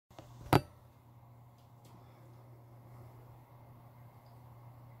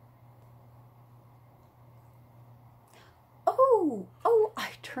Oh, I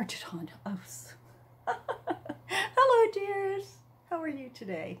turned it on. Oh, hello, dears. How are you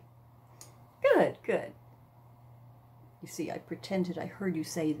today? Good, good. You see, I pretended I heard you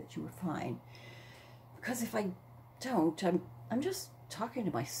say that you were fine. Because if I don't, I'm just talking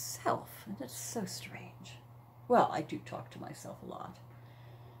to myself, and it's so strange. Well, I do talk to myself a lot.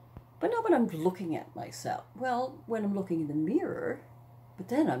 But not when I'm looking at myself. Well, when I'm looking in the mirror, but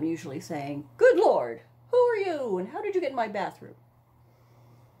then I'm usually saying, "Good Lord, who are you, and how did you get in my bathroom?"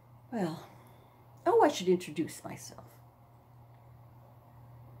 Well, I should introduce myself.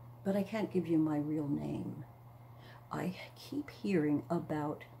 But I can't give you my real name. I keep hearing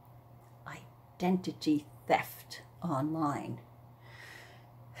about identity theft online.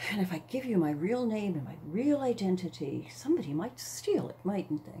 And if I give you my real name and my real identity, somebody might steal it,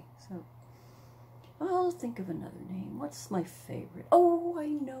 mightn't they? So I'll think of another name. What's my favorite? Oh, I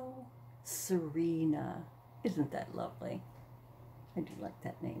know. Serena. Isn't that lovely? I do like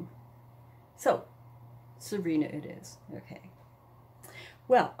that name. So, Serena it is. Okay.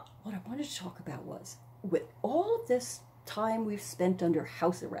 Well, what I wanted to talk about was, with all of this time we've spent under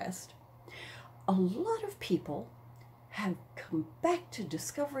house arrest, a lot of people have come back to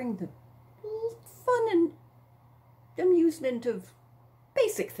discovering the fun and amusement of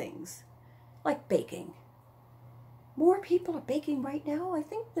basic things, like baking. More people are baking right now, I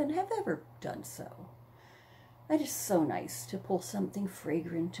think, than have ever done so. It is so nice to pull something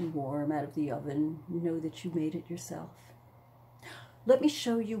fragrant and warm out of the oven, and know that you made it yourself. Let me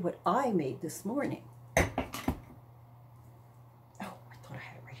show you what I made this morning. Oh, I thought I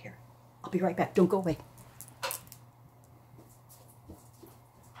had it right here. I'll be right back. Don't go away.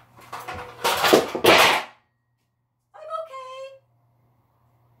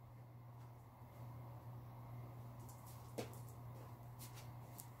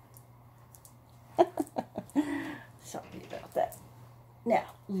 Sorry about that. Now,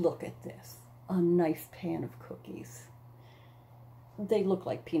 look at this. A nice pan of cookies. They look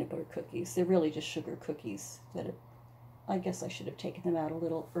like peanut butter cookies. They're really just sugar cookies. I guess I should have taken them out a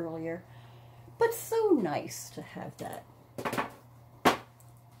little earlier. But so nice to have that.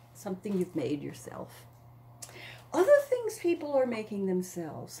 Something you've made yourself. Other things people are making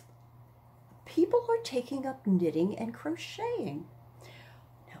themselves. People are taking up knitting and crocheting.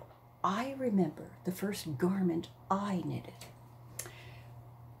 Now, I remember the first garment I knitted.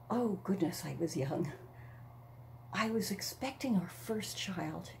 Oh, goodness, I was young. I was expecting our first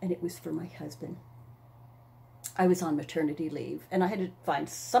child, and it was for my husband. I was on maternity leave, and I had to find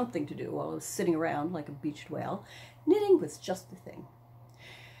something to do while I was sitting around like a beached whale. Knitting was just the thing.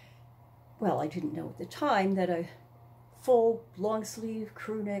 Well, I didn't know at the time that a full long-sleeve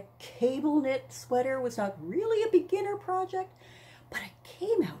crew neck cable knit sweater was not really a beginner project, but it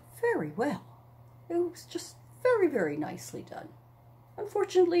came out very well. It was just very, very nicely done.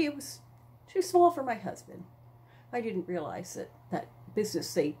 Unfortunately, it was too small for my husband. I didn't realize that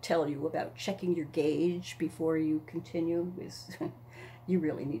business they tell you about checking your gauge before you continue is, you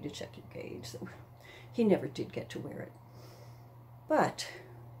really need to check your gauge. So he never did get to wear it. But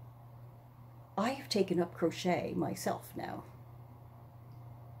I have taken up crochet myself now.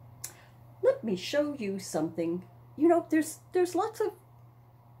 Let me show you something. You know, there's lots of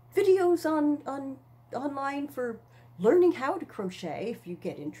videos online for learning how to crochet if you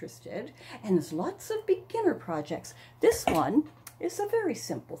get interested, and there's lots of beginner projects. This one is a very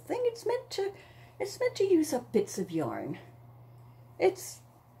simple thing. It's meant to use up bits of yarn. It's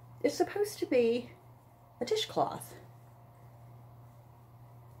supposed to be a dishcloth.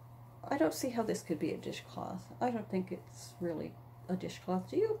 I don't see how this could be a dishcloth. I don't think it's really a dishcloth,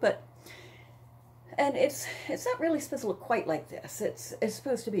 do you? And it's not really supposed to look quite like this. It's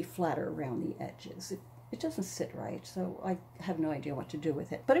supposed to be flatter around the edges. It doesn't sit right, so I have no idea what to do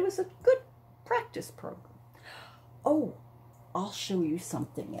with it. But it was a good practice program. Oh, I'll show you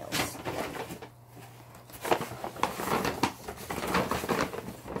something else.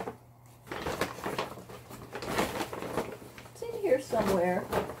 It's in here somewhere.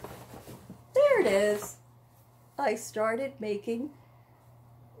 There it is. I started making,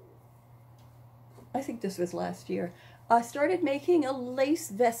 I think this was last year, I started making a lace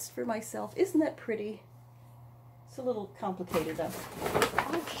vest for myself. Isn't that pretty? It's a little complicated though.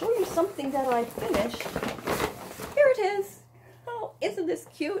 I'll show you something that I finished. Here it is. Oh, isn't this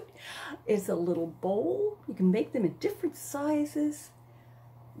cute? It's a little bowl. You can make them in different sizes.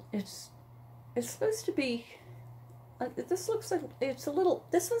 It's supposed to be, this looks like it's a little,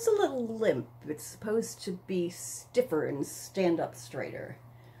 this one's a little limp. It's supposed to be stiffer and stand up straighter.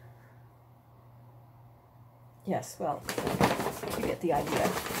 Yes, well, you get the idea.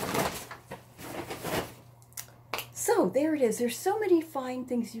 So there it is. There's so many fine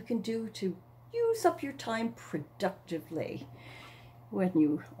things you can do to use up your time productively when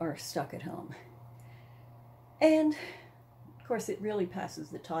you are stuck at home. And of course, it really passes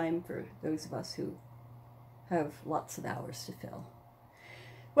the time for those of us who have lots of hours to fill.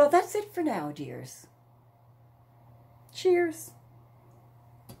 Well, that's it for now, dears. Cheers.